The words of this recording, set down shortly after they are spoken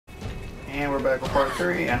And we're back with part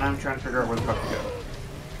 3, and I'm trying to figure out where the fuck to go.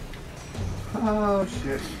 Oh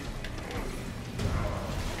shit.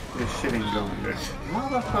 This shit ain't going good.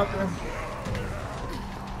 Motherfucker.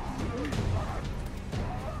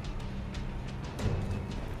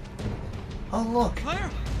 Oh look! Claire!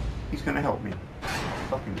 He's gonna help me.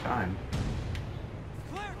 Fucking time.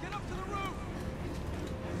 Claire, get up to the roof!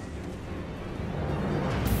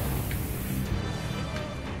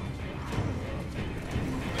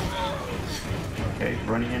 Okay,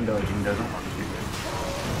 running and dodging doesn't work too good.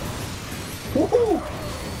 Woohoo!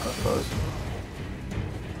 That was close.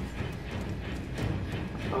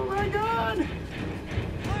 Oh my god!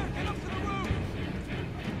 Claire, get up to the roof!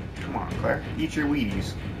 Come on, Claire. Eat your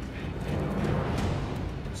Wheaties.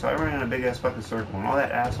 So I ran in a big ass fucking circle, and all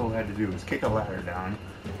that asshole had to do was kick a ladder down,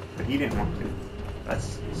 but he didn't want to.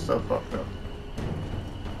 That's so fucked up.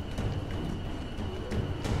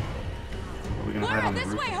 Are we gonna hide Moira, on the this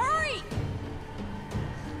roof? way, hurry!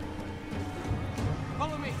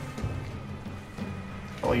 Follow me!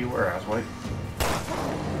 Oh, you were, asswipe.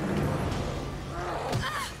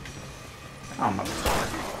 Oh, motherfucker.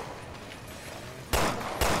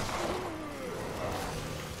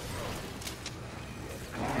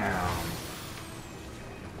 Damn.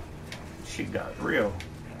 She got real.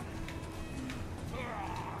 Oh,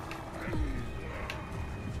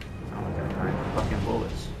 I got 9 fucking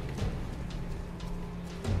bullets.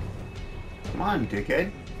 Come on,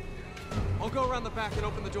 dickhead. I'll go around the back and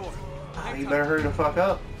open the door. Oh, you better hurry the fuck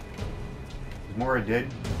up. Is Moira dead?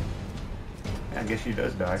 Yeah, I guess she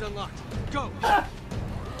does die. It's unlocked. Go! Ah.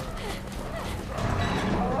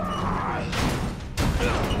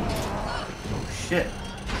 Oh shit.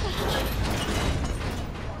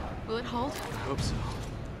 Will it hold? I hope so.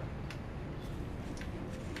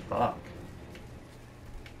 Fuck.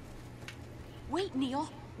 Wait, Neil.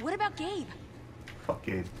 What about Gabe? Fuck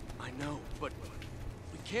Gabe. I know, but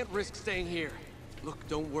we can't risk staying here. Look,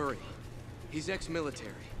 don't worry. He's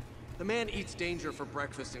ex-military. The man eats danger for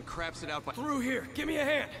breakfast and craps it out by— Through here! Give me a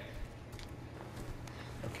hand!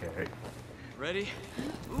 Okay. Ready?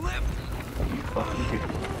 Lift! You fucking kidding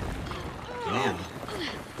me. Damn.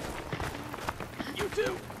 You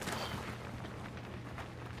too!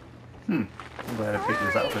 I'm glad I picked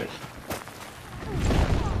this outfit.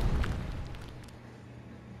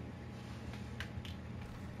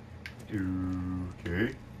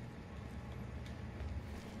 Okay.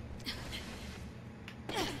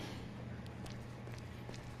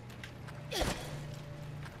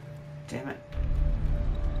 Damn it.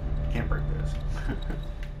 Can't break this.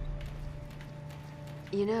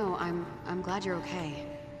 You know, I'm glad you're okay.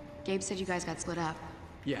 Gabe said you guys got split up.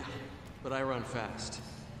 Yeah, but I run fast.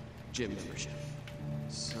 Gym membership.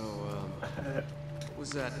 So, what was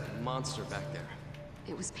that monster back there?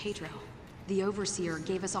 It was Pedro. The Overseer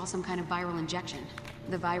gave us all some kind of viral injection.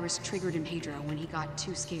 The virus triggered in Pedro when he got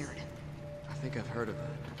too scared. I think I've heard of it.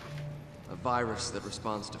 A virus that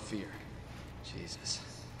responds to fear. Jesus.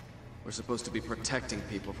 We're supposed to be protecting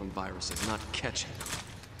people from viruses, not catching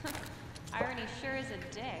them. Irony sure is a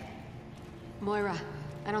dick. Moira,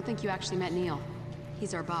 I don't think you actually met Neil.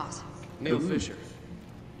 He's our boss. Neil Fisher.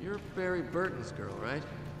 You're Barry Burton's girl, right?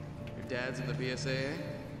 Your dad's in the BSAA?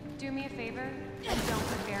 Do me a favor, and don't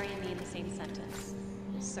put Barry and me in the same sentence.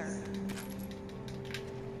 Sir.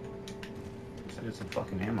 I got some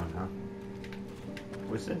fucking ammo now.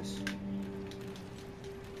 What's this?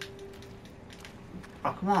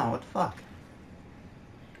 Oh, come on, what the fuck?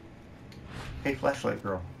 Hey, flashlight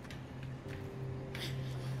girl.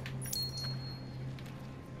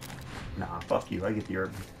 Nah, fuck you, I get the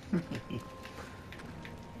herb.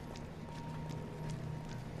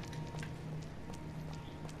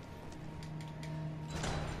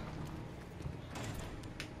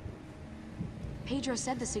 Pedro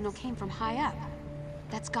said the signal came from high up.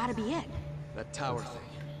 That's gotta be it. That tower thing.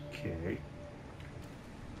 Okay.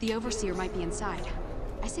 The Overseer might be inside.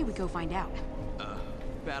 I say we go find out.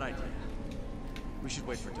 Bad idea. We should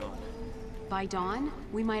wait for dawn. By dawn,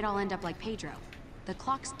 we might all end up like Pedro. The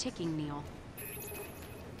clock's ticking, Neil.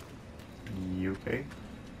 You okay?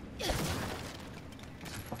 Some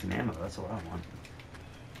fucking ammo, that's what I want.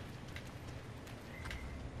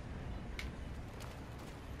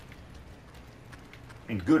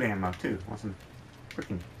 And good ammo too. Want some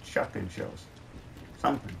freaking shotgun shells.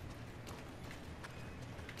 Something.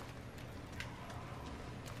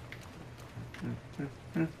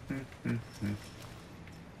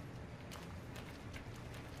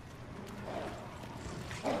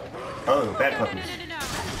 Oh, bad puppies.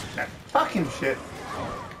 That fucking shit.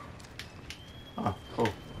 Oh, cool.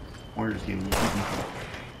 Moira's getting eaten.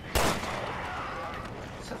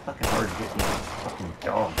 It's so fucking hard to get these fucking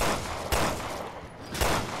dogs.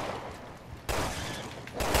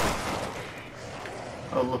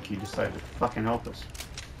 he decided to fucking help us.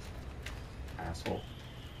 Asshole.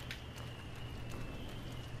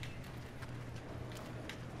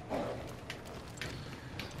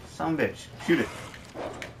 Some bitch. Shoot it.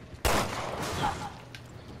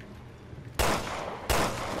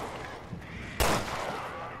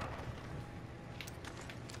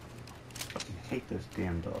 Fucking hate those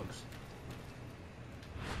damn dogs.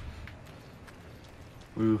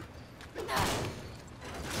 Move.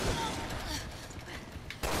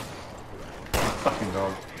 Fucking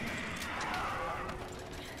dog.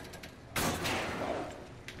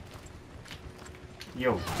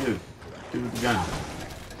 Yo, dude. Dude with the gun.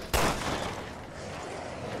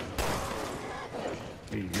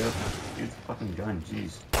 There you go. Use the fucking gun,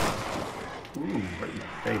 jeez. Ooh, right in the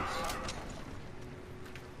face.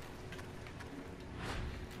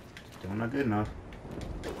 Still not good enough.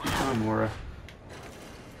 Come on, Moira.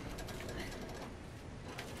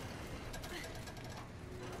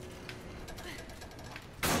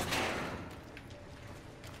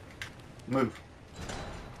 Move.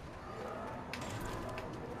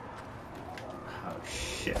 Oh,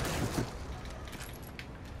 shit.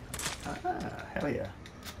 Ah, hell yeah.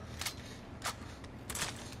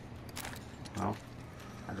 Well,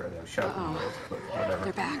 I'd rather have shot than this, but whatever.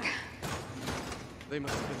 They're back. They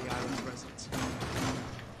must have been the island's residents.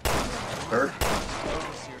 Bird?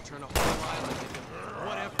 Overseer turned a whole island into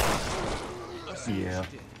whatever. Yeah,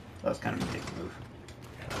 that was kind of a dick move.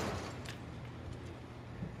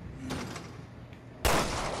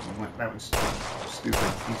 That was stupid.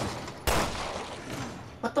 He just...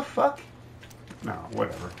 What the fuck? No,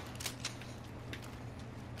 whatever.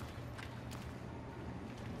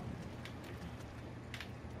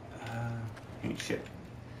 Ain't shit.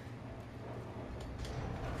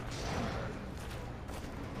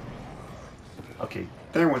 Okay,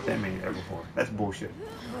 there went that many there before. That's bullshit.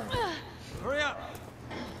 Hurry up!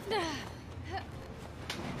 I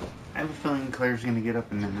have a feeling Claire's gonna get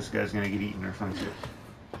up and then this guy's gonna get eaten or some shit.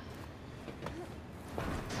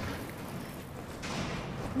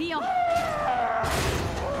 Neil! Come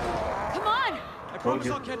on! I promise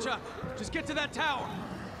I'll catch up. Just get to that tower.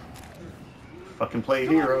 Fucking play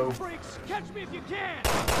hero. Freaks, catch me if you can.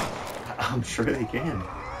 I'm sure they can.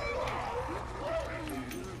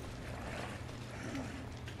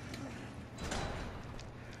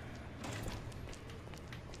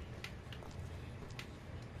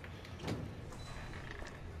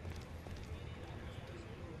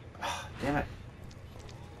 Damn it.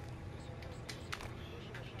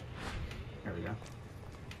 There we go.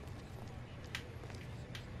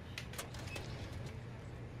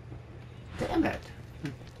 Damn it.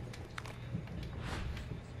 I'm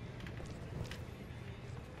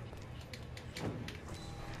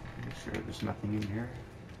sure there's nothing in here.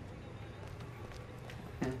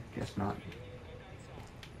 Guess not.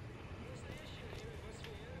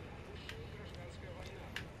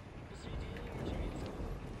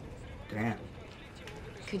 Damn.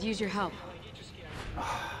 Could use your help.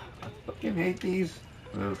 I fucking hate these.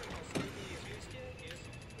 Move.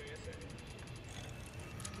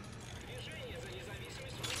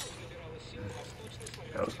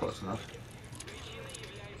 That was close enough.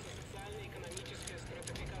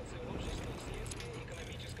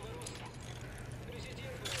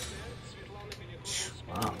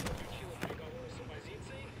 Wow.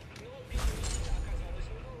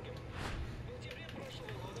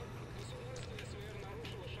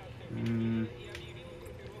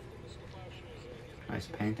 Nice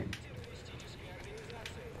painting.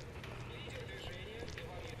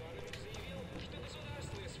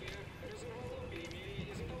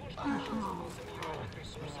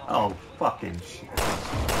 Oh, fucking shit.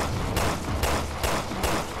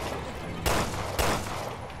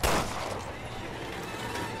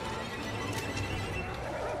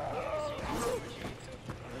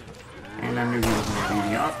 And I knew he was gonna beat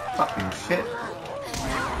me up. Fucking shit.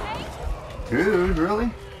 Dude,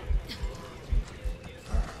 really?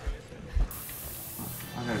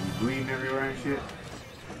 I'm gonna be bleeding everywhere and shit.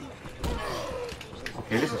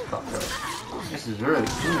 Okay, this is fucked up. This is really...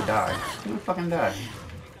 I'm gonna die. I'm gonna fucking die.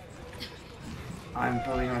 I'm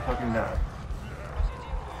totally gonna fucking die.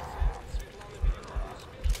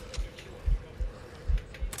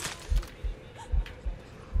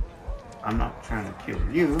 I'm not trying to kill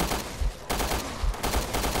you.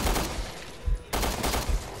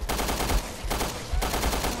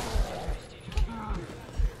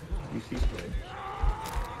 He's good.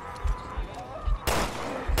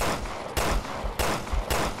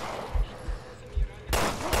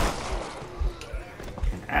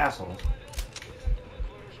 Fucking assholes.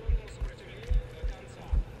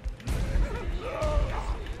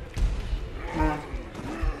 Come on.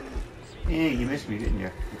 Hey, you missed me, didn't you?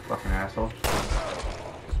 You fucking asshole.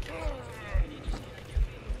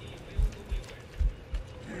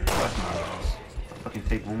 That's my ass. I'll fucking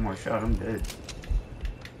take one more shot, I'm dead.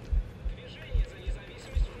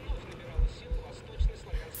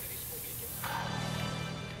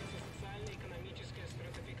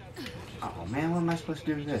 Oh man, what am I supposed to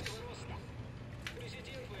do with this?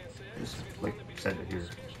 Just like set it here.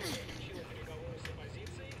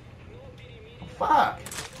 Oh, fuck!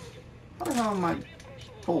 How the hell am I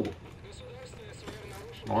full?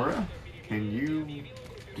 Moira, can you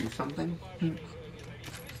do something?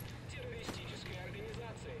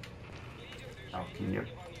 Oh, can you?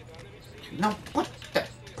 No, put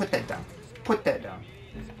that down. Put that down.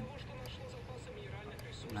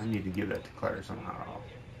 I need to give that to Claire somehow.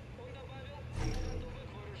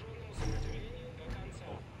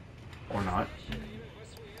 Or not.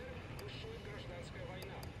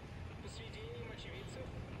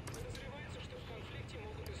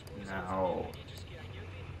 Now,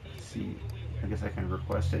 let's see, I guess I can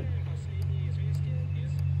request it.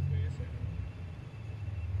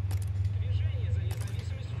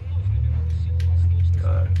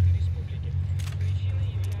 God.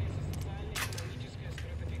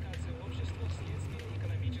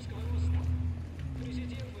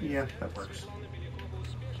 Yeah, that works.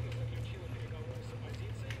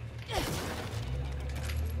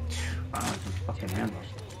 I don't have to fucking handle it.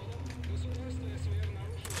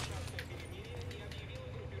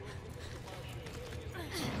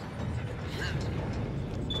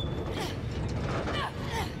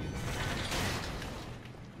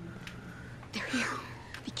 They're here.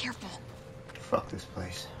 Be careful. Fuck this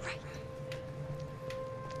place. Right.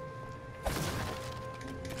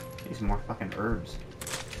 Need some more fucking herbs.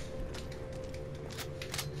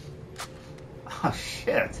 Oh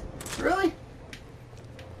shit. Really?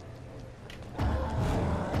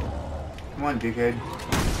 Come on, dickhead.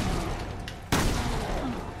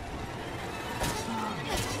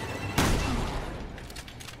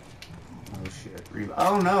 Oh shit.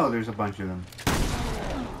 Oh no, there's a bunch of them.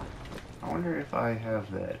 I wonder if I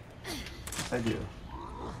have that. Yes, I do.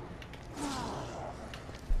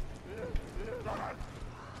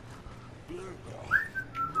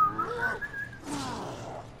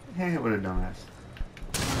 Hey, what a dumbass.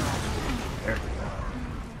 There we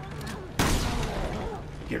go.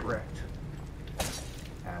 Get wrecked.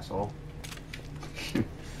 Asshole.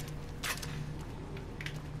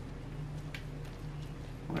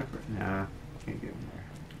 Whatever. Nah, can't get in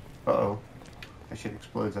there. Uh-oh. That shit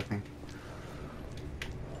explodes, I think.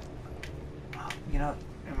 Oh, you know,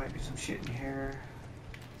 there might be some shit in here.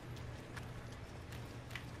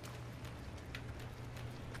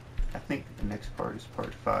 I think the next part is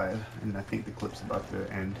part 5, and I think the clip's about to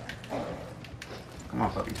end. Come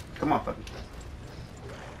on, puppy. Come on, puppy.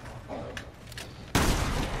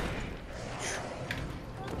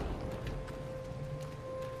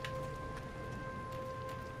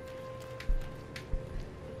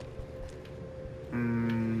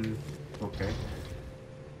 Okay.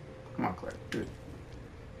 Come on, Claire. Good.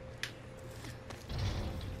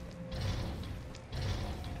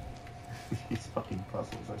 These fucking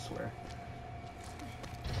puzzles, I swear.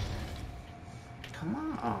 Come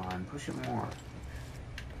on, push it more.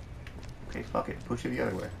 Okay, fuck it. Push it the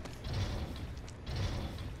other way.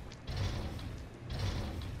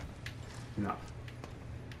 Enough.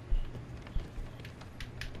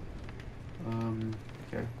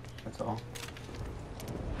 Okay, that's all.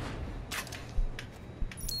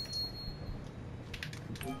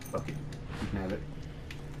 Fuck it. You can have it.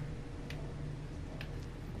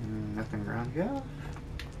 Nothing around here.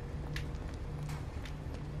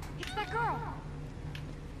 It's that girl!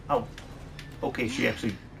 Oh. Okay, she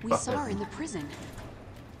actually We fucked saw her that. in the prison.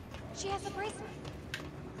 She has a bracelet.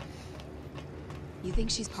 You think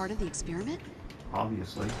she's part of the experiment?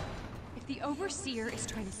 Obviously. If the Overseer is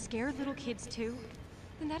trying to scare little kids too,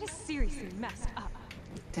 then that is seriously messed up.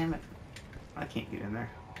 Damn it. I can't get in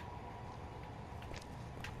there.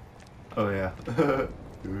 Oh yeah.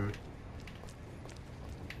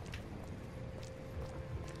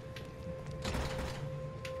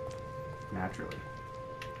 Naturally.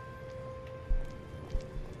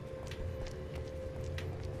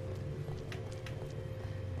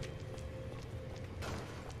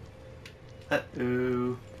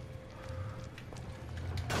 Uh-oh.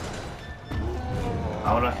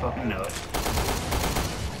 How would I fucking know it?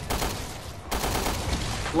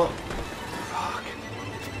 Look.